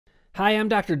Hi, I'm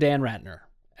Dr. Dan Ratner.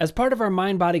 As part of our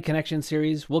Mind-Body Connection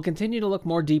series, we'll continue to look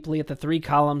more deeply at the three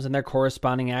columns and their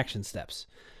corresponding action steps.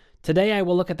 Today, I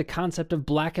will look at the concept of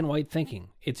black and white thinking,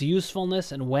 its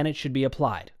usefulness, and when it should be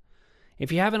applied.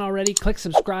 If you haven't already, click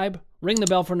subscribe, ring the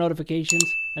bell for notifications,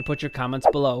 and put your comments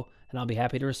below, and I'll be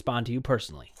happy to respond to you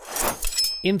personally.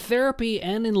 In therapy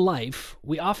and in life,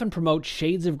 we often promote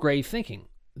shades of gray thinking.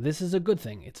 This is a good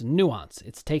thing. It's nuance.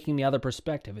 It's taking the other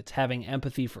perspective. It's having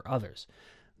empathy for others.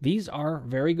 These are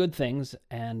very good things,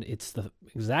 and it's the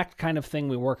exact kind of thing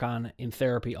we work on in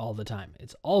therapy all the time.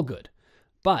 It's all good,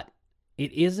 but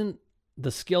it isn't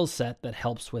the skill set that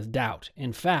helps with doubt.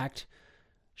 In fact,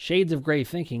 shades of gray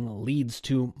thinking leads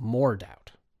to more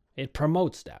doubt. It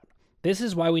promotes doubt. This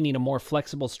is why we need a more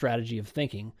flexible strategy of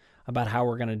thinking about how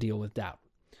we're going to deal with doubt.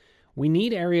 We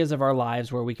need areas of our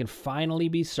lives where we can finally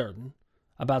be certain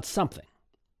about something.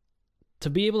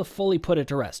 To be able to fully put it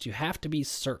to rest, you have to be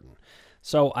certain.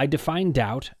 So I define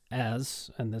doubt as,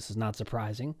 and this is not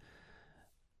surprising,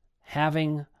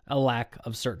 having a lack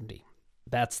of certainty.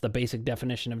 That's the basic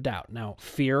definition of doubt. Now,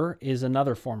 fear is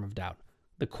another form of doubt.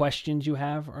 The questions you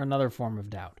have are another form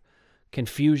of doubt.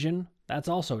 Confusion, that's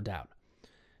also doubt.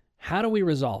 How do we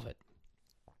resolve it?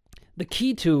 The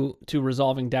key to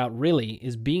resolving doubt really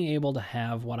is being able to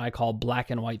have what I call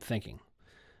black and white thinking.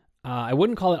 I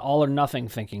wouldn't call it all or nothing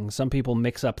thinking. Some people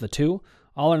mix up the two.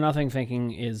 All or nothing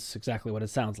thinking is exactly what it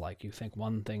sounds like. You think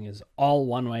one thing is all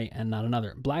one way and not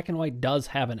another. Black and white does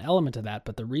have an element of that,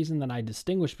 but the reason that I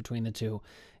distinguish between the two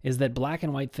is that black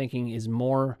and white thinking is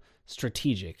more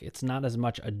strategic. It's not as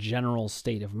much a general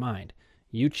state of mind.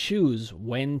 You choose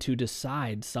when to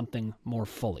decide something more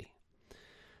fully.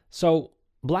 So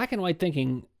black and white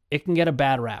thinking, it can get a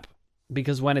bad rap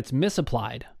because when it's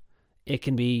misapplied, it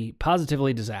can be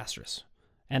positively disastrous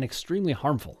and extremely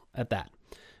harmful at that.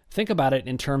 Think about it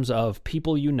in terms of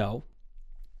people you know.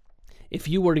 If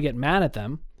you were to get mad at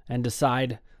them and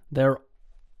decide they're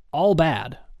all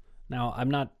bad, now I'm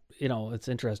not, it's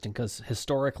interesting because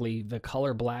historically the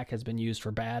color black has been used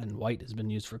for bad and white has been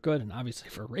used for good, and obviously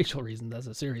for racial reasons that's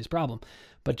a serious problem.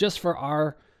 But just for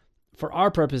our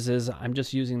purposes, I'm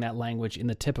just using that language in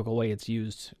the typical way it's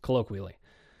used colloquially.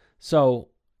 So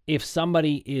if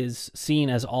somebody is seen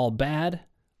as all bad,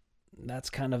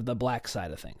 that's kind of the black side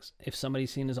of things. If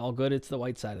somebody's seen as all good, it's the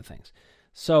white side of things.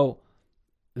 So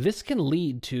this can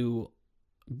lead to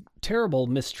terrible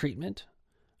mistreatment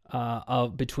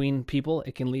between people.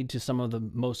 It can lead to some of the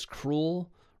most cruel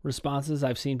responses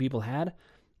I've seen people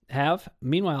have.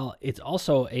 Meanwhile, it's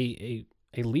also a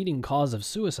leading cause of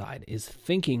suicide is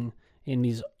thinking in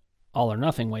these all or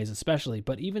nothing ways, especially,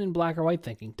 but even in black or white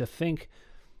thinking, to think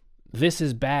this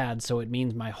is bad, so it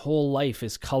means my whole life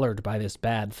is colored by this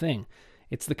bad thing.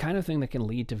 It's the kind of thing that can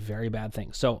lead to very bad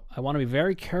things. So I want to be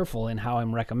very careful in how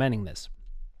I'm recommending this.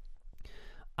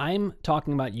 I'm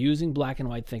talking about using black and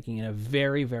white thinking in a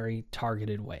very, very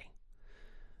targeted way.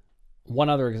 One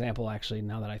other example, actually,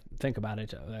 now that I think about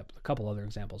it, a couple other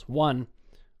examples. One,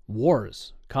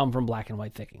 wars come from black and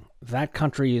white thinking. That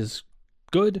country is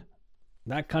good,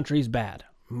 that country's bad.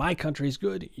 My country's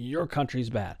good, your country's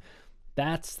bad.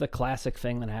 That's the classic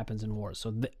thing that happens in wars.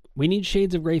 So we need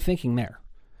shades of gray thinking there.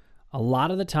 A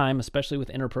lot of the time, especially with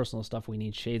interpersonal stuff, we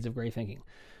need shades of gray thinking.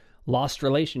 Lost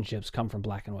relationships come from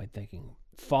black and white thinking.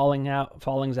 Fallings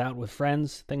out with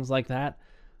friends, things like that,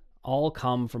 all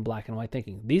come from black and white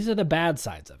thinking. These are the bad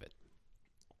sides of it.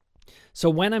 So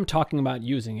when I'm talking about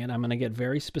using it, I'm going to get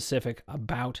very specific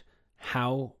about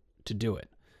how to do it.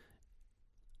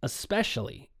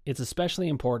 It's especially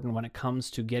important when it comes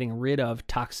to getting rid of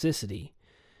toxicity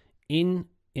in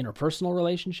interpersonal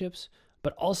relationships,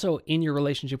 but also in your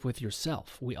relationship with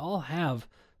yourself. We all have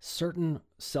certain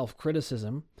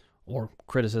self-criticism or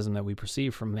criticism that we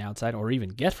perceive from the outside or even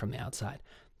get from the outside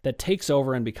that takes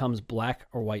over and becomes black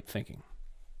or white thinking.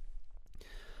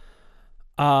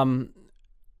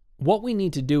 What we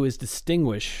need to do is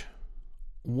distinguish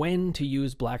when to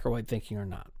use black or white thinking or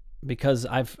not, because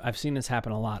I've seen this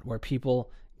happen a lot where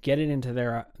people get it into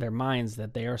their minds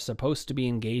that they are supposed to be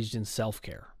engaged in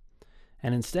self-care.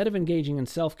 And instead of engaging in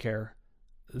self-care,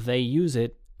 they use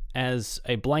it as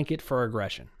a blanket for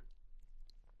aggression.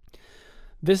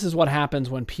 This is what happens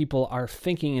when people are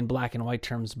thinking in black and white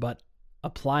terms, but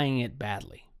applying it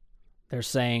badly. They're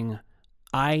saying,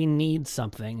 I need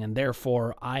something, and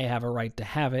therefore I have a right to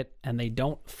have it, and they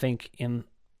don't think in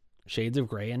shades of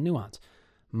gray and nuance.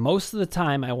 Most of the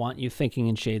time, I want you thinking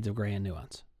in shades of gray and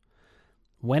nuance.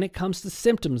 When it comes to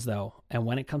symptoms, though, and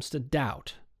when it comes to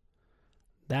doubt,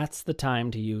 that's the time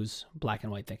to use black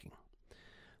and white thinking.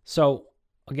 So,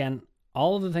 again,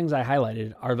 all of the things I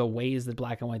highlighted are the ways that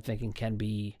black and white thinking can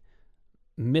be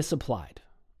misapplied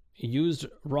used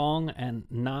wrong and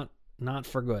not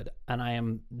for good. And I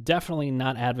am definitely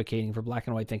not advocating for black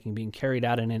and white thinking being carried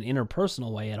out in an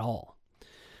interpersonal way at all.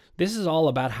 This is all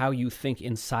about how you think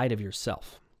inside of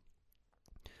yourself.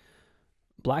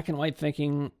 Black and white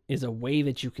thinking is a way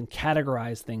that you can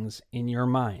categorize things in your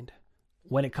mind.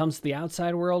 When it comes to the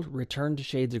outside world, return to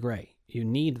shades of gray. You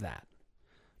need that.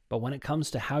 But when it comes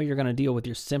to how you're going to deal with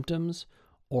your symptoms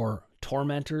or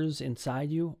tormentors inside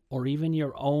you, or even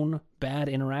your own bad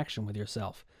interaction with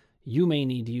yourself, you may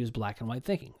need to use black and white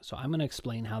thinking. So I'm going to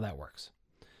explain how that works.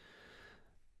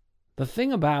 The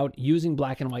thing about using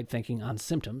black and white thinking on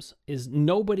symptoms is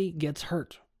nobody gets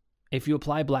hurt if you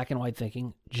apply black and white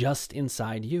thinking just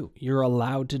inside you. You're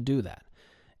allowed to do that.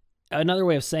 Another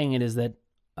way of saying it is that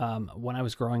when I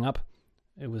was growing up,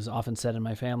 it was often said in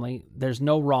my family, there's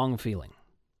no wrong feeling.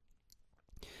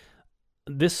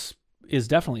 This is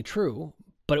definitely true,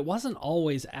 but it wasn't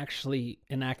always actually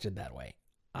enacted that way.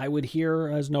 I would hear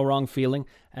as no wrong feeling,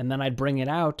 and then I'd bring it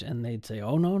out, and they'd say,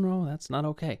 oh, no, that's not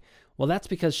okay. Well, that's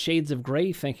because shades of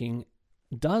gray thinking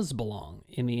does belong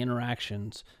in the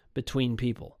interactions between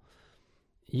people.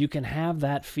 You can have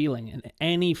that feeling, and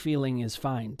any feeling is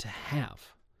fine to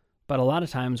have. But a lot of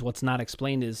times what's not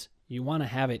explained is you want to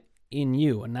have it in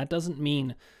you, and that doesn't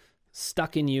mean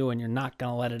stuck in you and you're not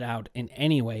going to let it out in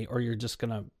any way, or you're just going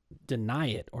to deny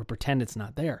it or pretend it's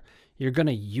not there. You're going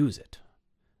to use it.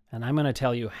 And I'm going to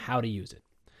tell you how to use it.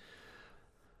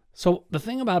 So the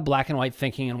thing about black and white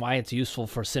thinking and why it's useful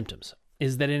for symptoms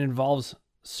is that it involves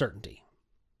certainty.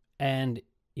 And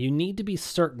you need to be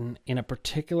certain in a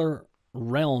particular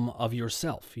realm of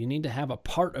yourself. You need to have a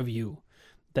part of you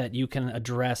that you can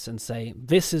address and say,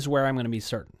 this is where I'm going to be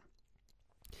certain.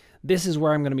 This is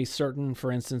where I'm going to be certain,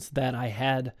 for instance, that I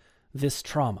had this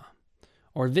trauma.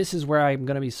 Or this is where I'm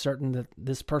going to be certain that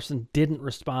this person didn't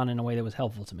respond in a way that was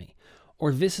helpful to me.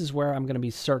 Or this is where I'm going to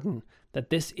be certain that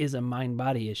this is a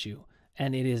mind-body issue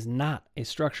and it is not a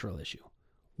structural issue.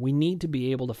 We need to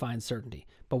be able to find certainty,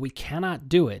 but we cannot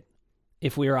do it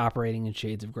if we are operating in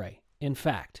shades of gray. In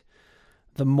fact,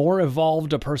 the more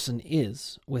evolved a person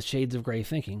is with shades of gray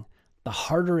thinking, the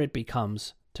harder it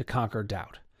becomes to conquer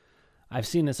doubt. I've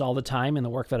seen this all the time in the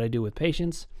work that I do with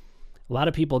patients. A lot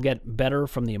of people get better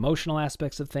from the emotional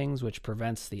aspects of things, which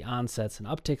prevents the onsets and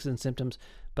upticks in symptoms,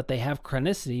 but they have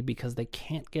chronicity because they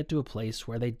can't get to a place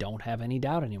where they don't have any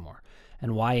doubt anymore.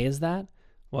 And why is that?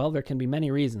 Well, there can be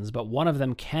many reasons, but one of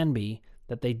them can be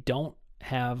that they don't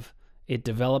have it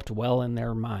developed well in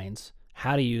their minds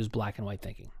how to use black and white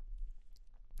thinking.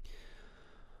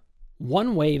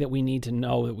 One way that we need to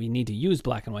know that we need to use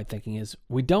black and white thinking is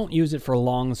we don't use it for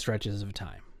long stretches of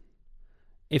time.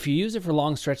 If you use it for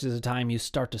long stretches of time, you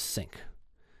start to sink.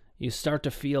 You start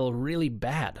to feel really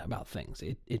bad about things.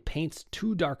 It paints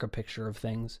too dark a picture of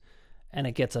things, and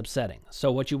it gets upsetting.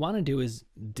 So what you want to do is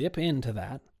dip into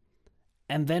that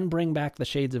and then bring back the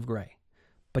shades of gray.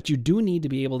 But you do need to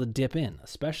be able to dip in,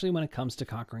 especially when it comes to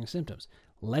conquering symptoms.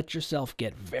 Let yourself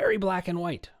get very black and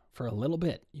white for a little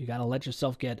bit. You got to let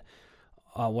yourself get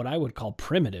what I would call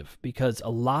primitive, because a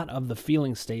lot of the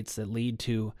feeling states that lead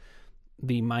to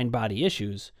the mind-body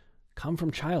issues come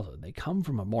from childhood. They come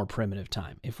from a more primitive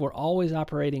time. If we're always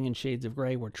operating in shades of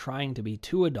gray, we're trying to be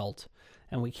too adult,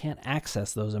 and we can't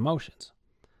access those emotions.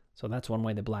 So that's one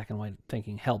way that black and white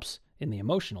thinking helps in the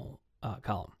emotional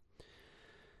column.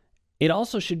 It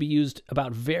also should be used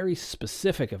about very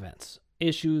specific events,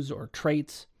 issues or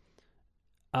traits.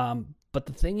 But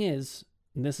the thing is,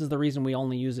 and this is the reason we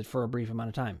only use it for a brief amount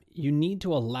of time, you need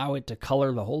to allow it to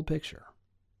color the whole picture.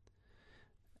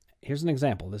 Here's an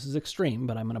example. This is extreme,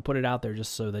 but I'm going to put it out there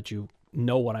just so that you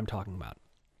know what I'm talking about.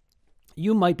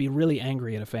 You might be really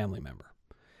angry at a family member,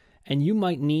 and you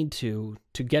might need to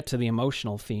get to the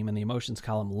emotional theme in the emotions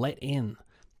column, let in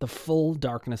the full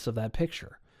darkness of that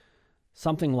picture.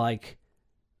 Something like,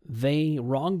 they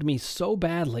wronged me so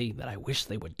badly that I wish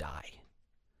they would die.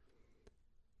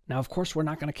 Now, of course, we're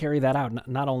not going to carry that out,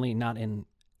 not only not in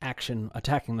action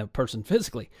attacking the person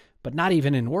physically, but not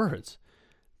even in words.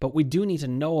 But we do need to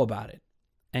know about it.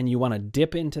 And you want to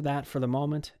dip into that for the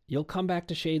moment. You'll come back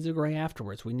to shades of gray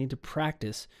afterwards. We need to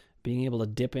practice being able to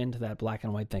dip into that black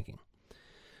and white thinking.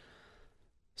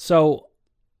 So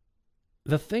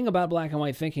the thing about black and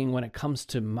white thinking when it comes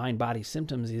to mind-body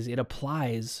symptoms is it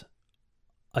applies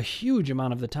a huge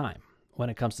amount of the time when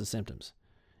it comes to symptoms.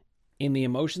 In the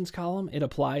emotions column, it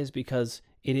applies because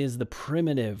it is the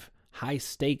primitive,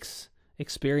 high-stakes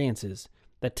experiences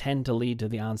that tend to lead to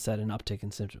the onset and uptick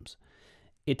in symptoms.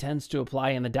 It tends to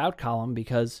apply in the doubt column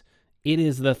because it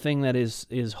is the thing that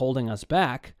is holding us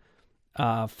back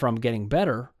from getting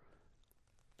better.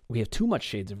 We have too much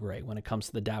shades of gray when it comes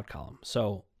to the doubt column.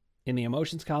 So In the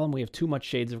emotions column, we have too much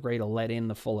shades of gray to let in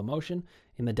the full emotion.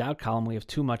 In the doubt column, we have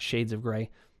too much shades of gray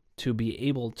to be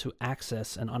able to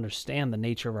access and understand the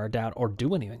nature of our doubt or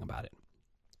do anything about it.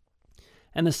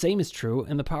 And the same is true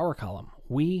in the power column.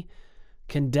 We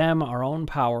condemn our own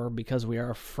power because we are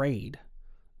afraid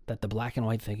that the black and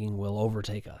white thinking will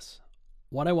overtake us.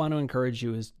 What I want to encourage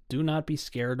you is do not be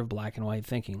scared of black and white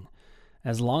thinking.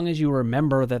 As long as you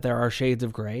remember that there are shades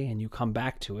of gray and you come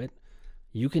back to it,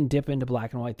 you can dip into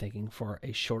black and white thinking for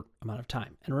a short amount of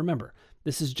time. And remember,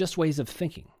 this is just ways of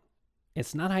thinking.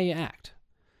 It's not how you act.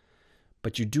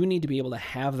 But you do need to be able to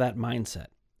have that mindset.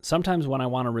 Sometimes when I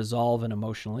want to resolve an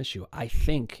emotional issue, I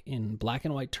think in black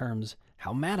and white terms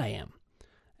how mad I am.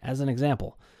 As an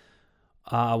example,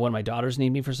 when my daughters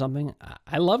need me for something,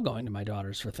 I love going to my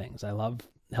daughters for things. I love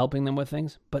helping them with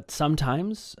things. But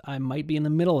sometimes I might be in the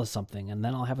middle of something and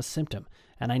then I'll have a symptom.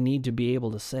 And I need to be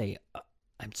able to say,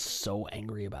 I'm so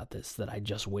angry about this that I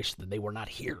just wish that they were not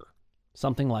here.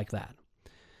 Something like that.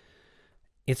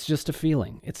 It's just a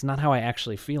feeling. It's not how I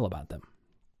actually feel about them.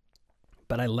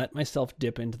 But I let myself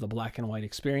dip into the black and white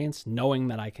experience, knowing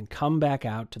that I can come back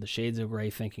out to the shades of gray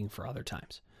thinking for other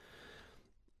times.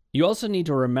 You also need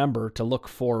to remember to look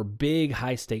for big,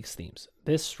 high-stakes themes.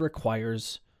 This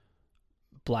requires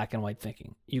black and white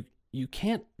thinking. You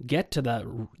can't get to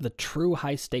the true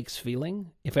high-stakes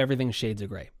feeling if everything's shades of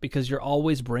gray, because you're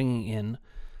always bringing in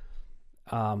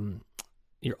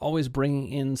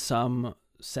some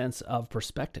sense of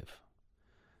perspective.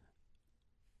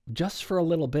 Just for a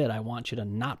little bit, I want you to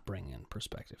not bring in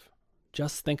perspective.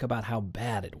 Just think about how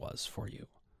bad it was for you,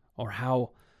 or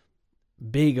how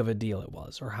big of a deal it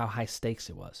was, or how high stakes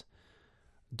it was.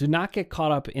 Do not get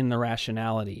caught up in the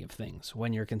rationality of things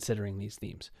when you're considering these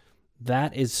themes.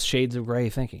 That is shades of gray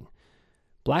thinking.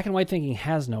 Black and white thinking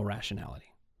has no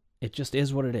rationality. It just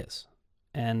is what it is.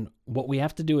 And what we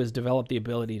have to do is develop the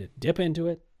ability to dip into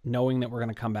it, knowing that we're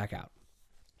going to come back out.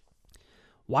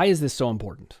 Why is this so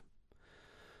important?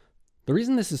 The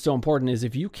reason this is so important is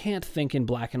if you can't think in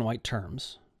black and white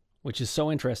terms, which is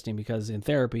so interesting because in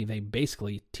therapy, they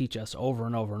basically teach us over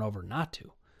and over and over not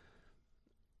to.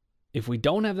 If we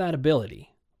don't have that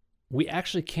ability, we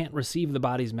actually can't receive the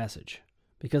body's message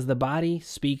because the body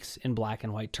speaks in black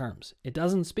and white terms. It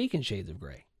doesn't speak in shades of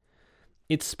gray.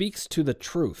 It speaks to the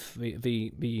truth,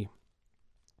 the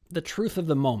truth of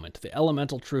the moment, the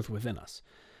elemental truth within us.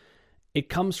 It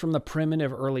comes from the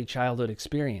primitive early childhood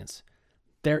experience.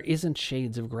 There isn't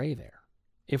shades of gray there.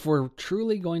 If we're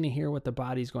truly going to hear what the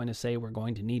body's going to say, we're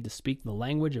going to need to speak the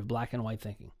language of black and white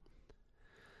thinking.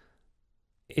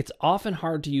 It's often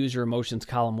hard to use your emotions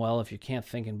column well if you can't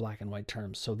think in black and white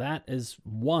terms. So that is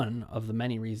one of the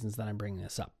many reasons that I'm bringing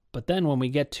this up. But then when we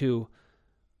get to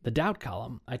the doubt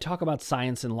column, I talk about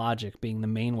science and logic being the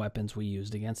main weapons we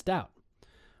used against doubt.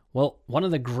 Well, one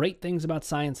of the great things about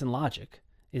science and logic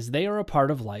is they are a part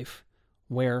of life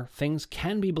where things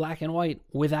can be black and white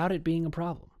without it being a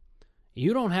problem.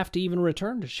 You don't have to even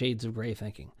return to shades of gray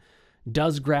thinking.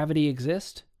 Does gravity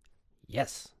exist?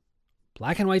 Yes.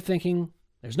 Black and white thinking,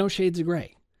 there's no shades of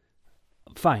gray.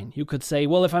 Fine, you could say,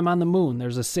 well, if I'm on the moon,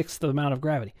 there's a sixth amount of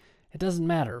gravity. It doesn't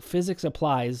matter. Physics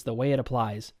applies the way it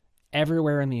applies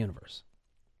everywhere in the universe.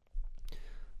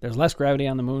 There's less gravity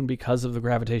on the moon because of the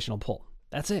gravitational pull.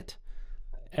 That's it.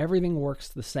 Everything works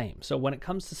the same. So when it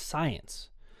comes to science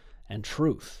and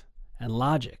truth and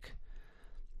logic,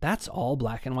 that's all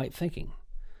black and white thinking.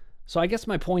 So I guess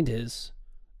my point is,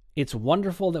 it's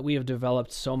wonderful that we have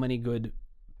developed so many good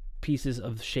pieces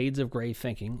of shades of gray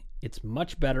thinking. It's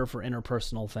much better for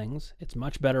interpersonal things. It's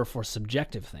much better for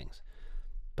subjective things.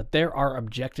 But there are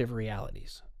objective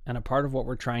realities. And a part of what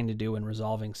we're trying to do in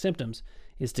resolving symptoms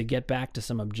is to get back to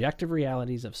some objective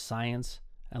realities of science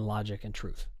and logic and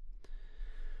truth.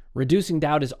 Reducing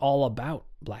doubt is all about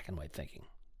black and white thinking,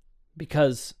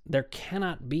 because there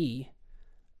cannot be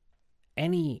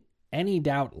any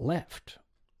doubt left.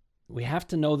 We have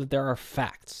to know that there are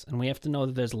facts, and we have to know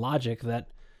that there's logic that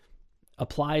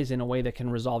applies in a way that can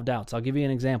resolve doubts. I'll give you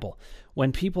an example.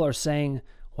 When people are saying,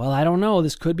 well, I don't know,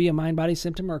 this could be a mind-body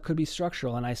symptom or it could be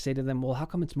structural, and I say to them, well, how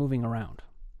come it's moving around?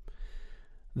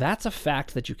 That's a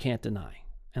fact that you can't deny,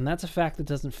 and that's a fact that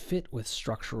doesn't fit with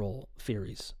structural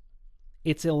theories.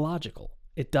 It's illogical.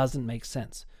 It doesn't make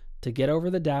sense. To get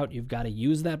over the doubt, you've got to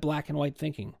use that black and white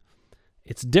thinking.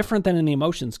 It's different than in the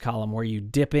emotions column where you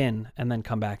dip in and then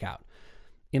come back out.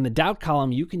 In the doubt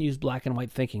column, you can use black and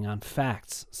white thinking on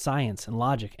facts, science, and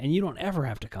logic, and you don't ever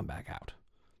have to come back out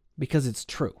because it's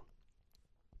true.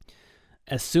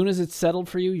 As soon as it's settled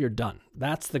for you, you're done.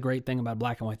 That's the great thing about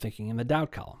black and white thinking in the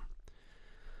doubt column.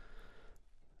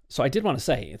 So I did want to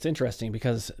say, it's interesting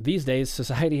because these days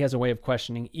society has a way of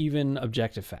questioning even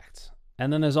objective facts.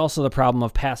 And then there's also the problem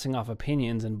of passing off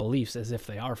opinions and beliefs as if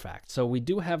they are facts. So we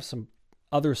do have some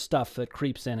other stuff that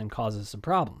creeps in and causes some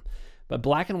problem. But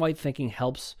black and white thinking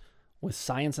helps with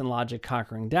science and logic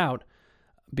conquering doubt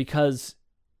because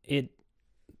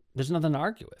there's nothing to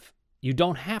argue with. You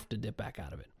don't have to dip back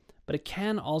out of it. But it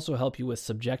can also help you with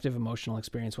subjective emotional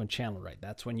experience when channeled right.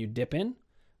 That's when you dip in,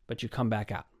 but you come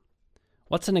back out.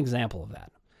 What's an example of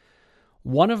that?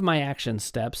 One of my action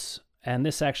steps, and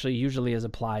this actually usually is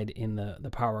applied in the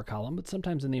power column, but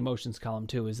sometimes in the emotions column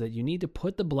too, is that you need to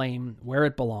put the blame where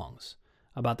it belongs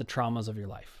about the traumas of your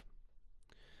life.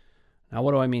 Now,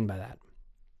 what do I mean by that?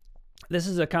 This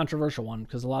is a controversial one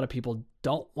because a lot of people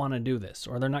don't want to do this,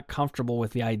 or they're not comfortable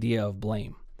with the idea of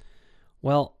blame.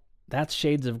 Well, that's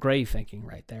shades of gray thinking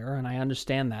right there, and I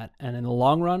understand that. And in the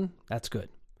long run, that's good.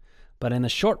 But in the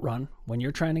short run, when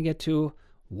you're trying to get to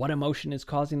what emotion is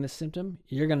causing this symptom,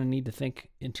 you're going to need to think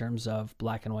in terms of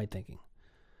black and white thinking.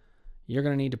 You're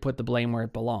going to need to put the blame where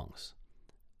it belongs.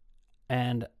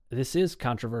 And this is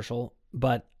controversial,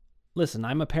 but listen,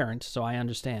 I'm a parent, so I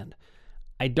understand.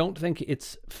 I don't think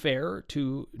it's fair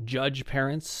to judge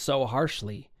parents so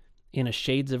harshly in a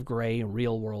shades of gray,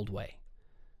 real-world way.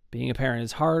 Being a parent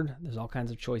is hard. There's all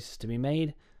kinds of choices to be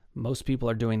made. Most people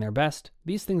are doing their best.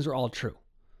 These things are all true.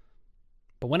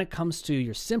 But when it comes to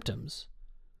your symptoms,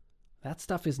 that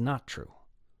stuff is not true.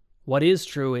 What is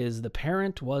true is the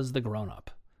parent was the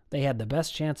grown-up. They had the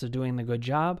best chance of doing the good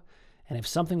job, and if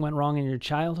something went wrong in your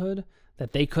childhood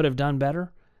that they could have done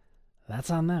better, that's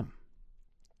on them.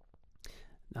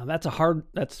 Now, that's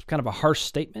kind of a harsh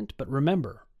statement, but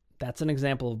remember, that's an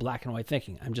example of black and white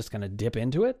thinking. I'm just going to dip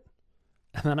into it,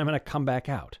 and then I'm going to come back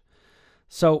out.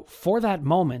 So for that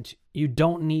moment, you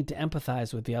don't need to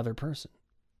empathize with the other person.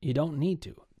 You don't need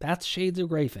to. That's shades of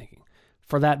gray thinking.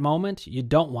 For that moment, you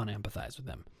don't want to empathize with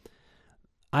them.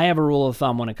 I have a rule of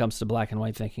thumb when it comes to black and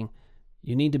white thinking.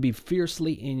 You need to be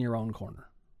fiercely in your own corner.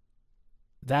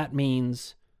 That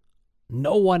means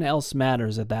no one else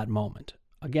matters at that moment.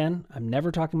 Again, I'm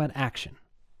never talking about action.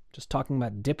 Just talking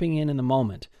about dipping in the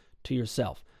moment to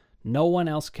yourself. No one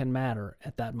else can matter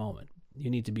at that moment. You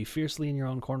need to be fiercely in your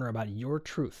own corner about your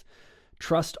truth.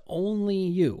 Trust only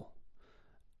you.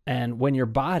 And when your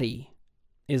body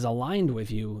is aligned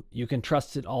with you, you can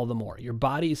trust it all the more. Your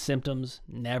body's symptoms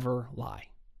never lie.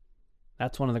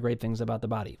 That's one of the great things about the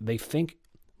body.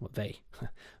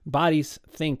 Bodies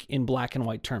think in black and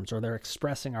white terms, or they're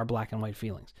expressing our black and white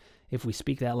feelings. If we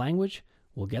speak that language,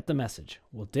 we'll get the message.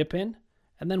 We'll dip in,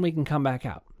 and then we can come back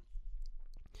out.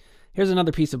 Here's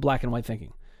another piece of black and white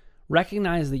thinking.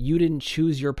 Recognize that you didn't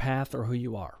choose your path or who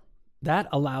you are. That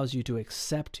allows you to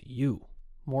accept you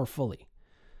more fully.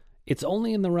 It's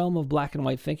only in the realm of black and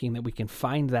white thinking that we can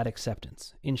find that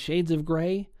acceptance. In shades of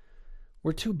gray,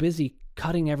 we're too busy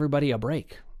cutting everybody a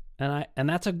break. And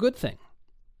that's a good thing,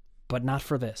 but not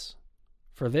for this.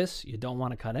 For this, you don't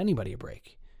want to cut anybody a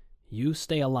break. You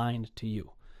stay aligned to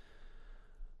you.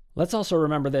 Let's also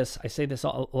remember this. I say this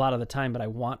a lot of the time, but I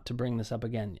want to bring this up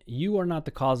again. You are not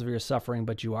the cause of your suffering,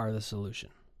 but you are the solution.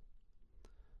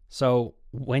 So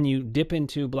when you dip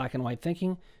into black and white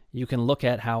thinking, you can look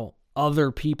at how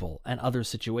other people and other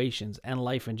situations and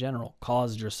life in general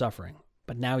caused your suffering.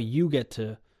 But now you get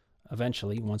to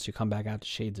eventually, once you come back out to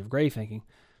shades of gray thinking,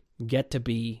 get to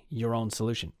be your own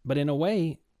solution. But in a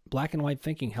way, black and white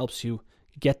thinking helps you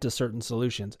get to certain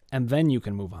solutions, and then you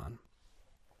can move on.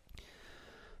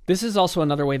 This is also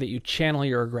another way that you channel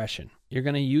your aggression. You're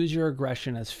going to use your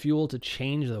aggression as fuel to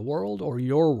change the world or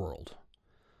your world.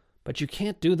 But you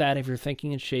can't do that if you're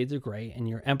thinking in shades of gray and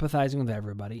you're empathizing with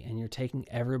everybody and you're taking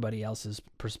everybody else's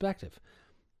perspective.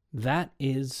 That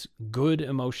is good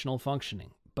emotional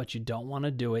functioning, but you don't want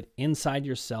to do it inside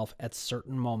yourself at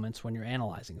certain moments when you're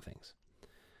analyzing things.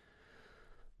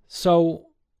 So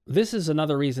this is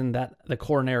another reason that the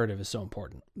core narrative is so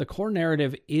important. The core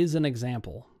narrative is an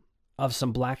example of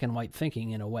some black and white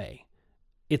thinking in a way.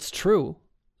 It's true,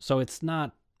 so it's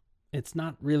not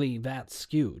really that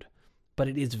skewed, but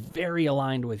it is very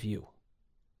aligned with you,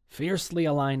 fiercely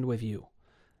aligned with you.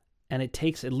 And it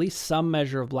takes at least some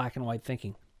measure of black and white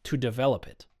thinking to develop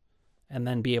it and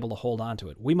then be able to hold on to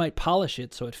it. We might polish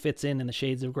it so it fits in the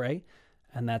shades of gray,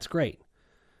 and that's great.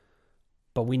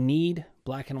 But we need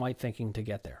black and white thinking to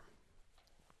get there.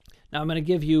 Now I'm going to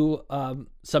give you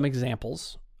some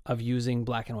examples of using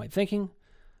black and white thinking,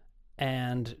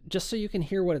 and just so you can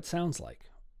hear what it sounds like.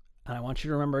 And I want you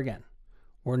to remember again,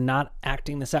 we're not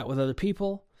acting this out with other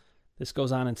people. This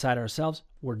goes on inside ourselves.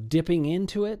 We're dipping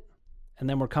into it, and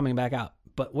then we're coming back out.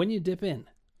 But when you dip in,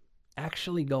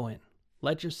 actually go in.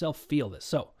 Let yourself feel this.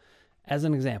 So As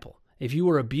an example, if you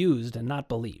were abused and not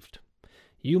believed,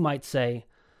 you might say,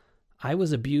 I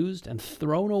was abused and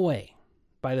thrown away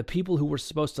by the people who were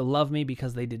supposed to love me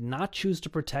because they did not choose to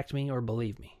protect me or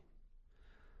believe me.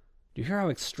 Do you hear how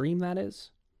extreme that is?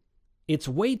 It's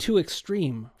way too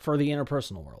extreme for the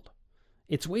interpersonal world.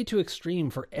 It's way too extreme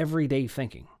for everyday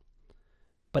thinking.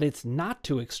 But it's not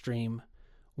too extreme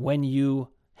when you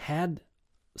had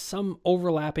some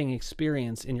overlapping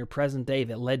experience in your present day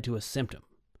that led to a symptom.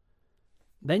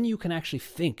 Then you can actually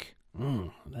think,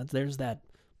 there's that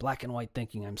black and white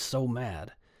thinking, I'm so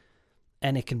mad.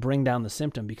 And it can bring down the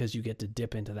symptom because you get to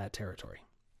dip into that territory.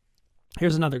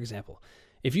 Here's another example.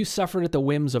 If you suffered at the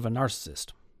whims of a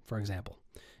narcissist, for example,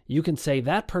 you can say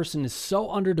that person is so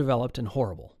underdeveloped and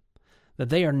horrible that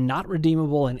they are not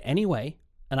redeemable in any way,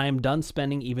 and I am done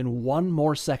spending even one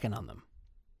more second on them.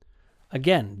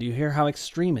 Again, do you hear how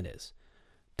extreme it is?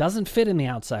 Doesn't fit in the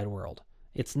outside world.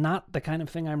 It's not the kind of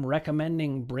thing I'm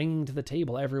recommending bringing to the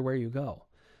table everywhere you go.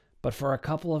 But for a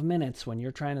couple of minutes when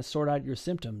you're trying to sort out your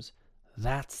symptoms,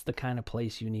 that's the kind of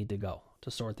place you need to go to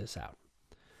sort this out.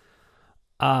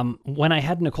 When I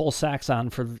had Nicole Sachs on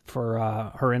for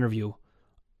her interview,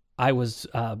 I was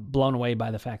blown away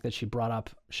by the fact that she brought up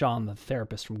Sean, the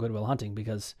therapist from Good Will Hunting,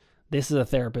 because this is a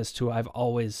therapist who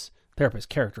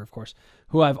character, of course,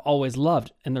 who I've always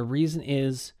loved. And the reason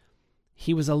is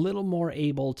he was a little more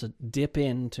able to dip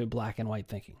into black and white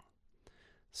thinking.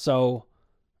 So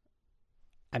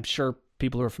I'm sure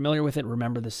people who are familiar with it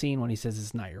remember the scene when he says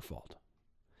it's not your fault.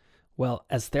 Well,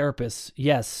 as therapists,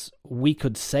 yes, we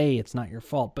could say it's not your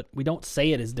fault, but we don't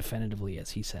say it as definitively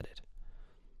as he said it.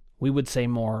 We would say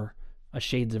more a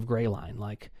shades of gray line,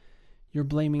 like you're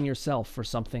blaming yourself for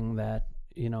something that,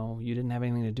 you didn't have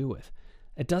anything to do with.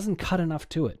 It doesn't cut enough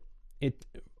to it.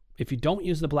 If you don't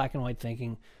use the black and white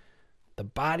thinking, the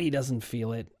body doesn't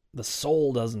feel it, the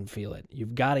soul doesn't feel it.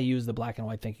 You've got to use the black and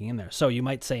white thinking in there. So you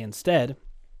might say instead,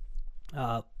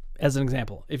 as an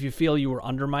example, if you feel you were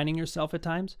undermining yourself at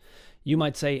times, you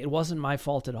might say, it wasn't my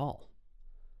fault at all.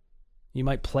 You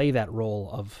might play that role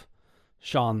of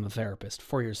Sean, the therapist,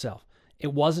 for yourself.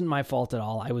 It wasn't my fault at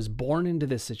all. I was born into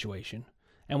this situation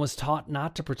and was taught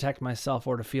not to protect myself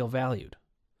or to feel valued.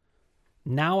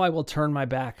 Now I will turn my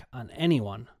back on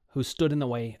anyone who stood in the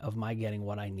way of my getting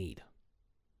what I need.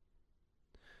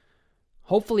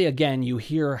 Hopefully, again, you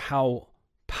hear how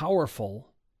powerful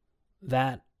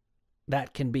that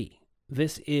can be.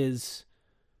 This is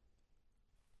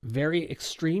very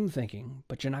extreme thinking,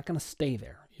 but you're not going to stay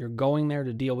there. You're going there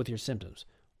to deal with your symptoms.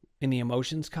 In the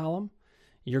emotions column,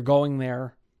 you're going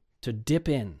there to dip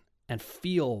in and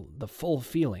feel the full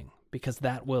feeling, because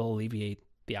that will alleviate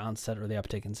the onset or the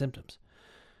uptake in symptoms.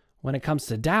 When it comes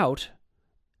to doubt,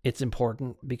 it's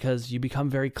important because you become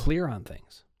very clear on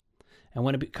things. And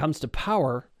when it comes to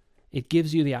power, it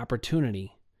gives you the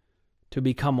opportunity to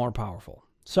become more powerful.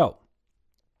 So,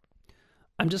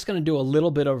 I'm just going to do a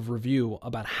little bit of review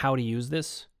about how to use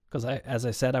this, because as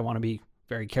I said, I want to be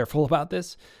very careful about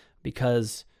this,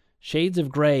 because shades of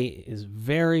gray is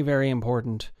very, very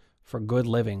important for good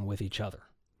living with each other.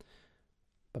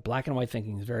 But black and white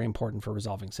thinking is very important for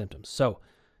resolving symptoms. So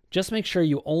just make sure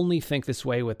you only think this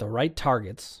way with the right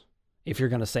targets if you're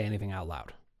going to say anything out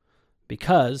loud.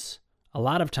 Because a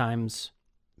lot of times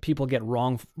people get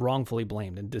wrongfully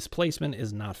blamed, and displacement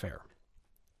is not fair.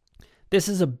 This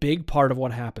is a big part of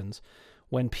what happens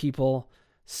when people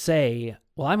say,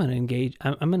 well, I'm going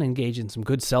to engage in some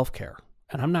good self-care,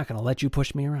 and I'm not going to let you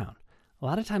push me around. A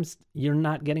lot of times you're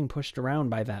not getting pushed around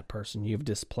by that person. You've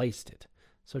displaced it.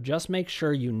 So just make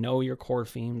sure you know your core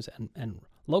themes and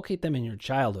locate them in your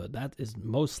childhood. That is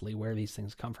mostly where these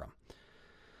things come from.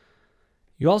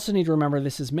 You also need to remember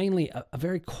this is mainly a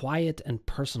very quiet and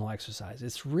personal exercise.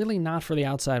 It's really not for the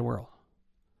outside world.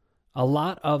 A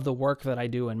lot of the work that I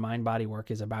do in mind-body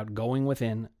work is about going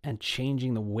within and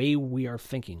changing the way we are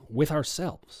thinking with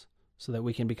ourselves so that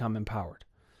we can become empowered.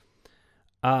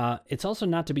 It's also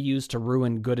not to be used to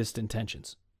ruin goodest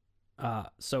intentions.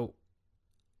 So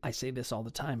I say this all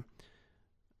the time.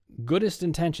 Goodest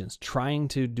intentions, trying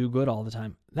to do good all the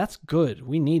time, that's good.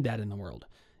 We need that in the world.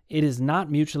 It is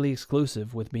not mutually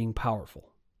exclusive with being powerful.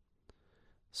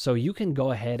 So you can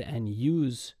go ahead and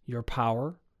use your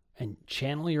power and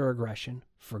channel your aggression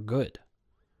for good.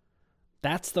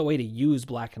 That's the way to use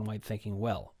black and white thinking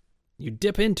well. You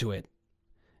dip into it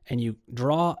and you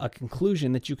draw a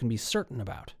conclusion that you can be certain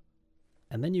about.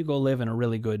 And then you go live in a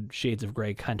really good shades of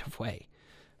gray kind of way.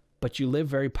 But you live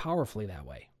very powerfully that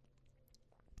way.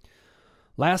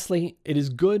 Lastly, it is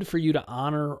good for you to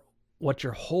honor what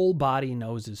your whole body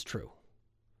knows is true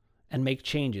and make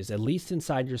changes, at least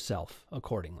inside yourself,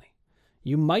 accordingly.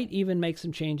 You might even make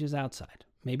some changes outside.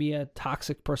 maybe a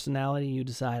toxic personality, you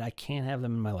decide I can't have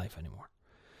them in my life anymore.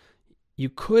 You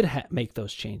could make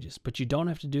those changes, but you don't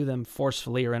have to do them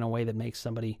forcefully or in a way that makes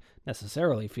somebody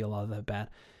necessarily feel all that bad.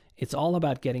 It's all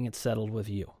about getting it settled with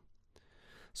you.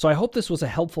 So I hope this was a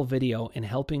helpful video in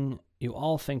helping you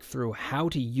all think through how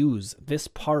to use this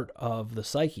part of the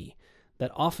psyche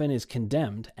that often is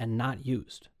condemned and not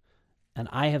used. And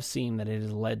I have seen that it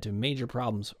has led to major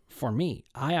problems for me.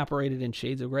 I operated in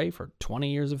shades of gray for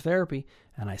 20 years of therapy,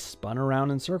 and I spun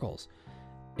around in circles.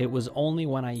 It was only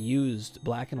when I used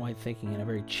black and white thinking in a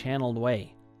very channeled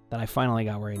way that I finally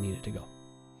got where I needed to go.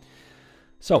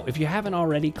 So if you haven't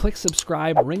already, click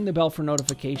subscribe, ring the bell for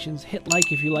notifications, hit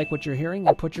like if you like what you're hearing,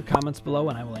 and put your comments below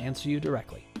and I will answer you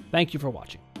directly. Thank you for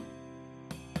watching.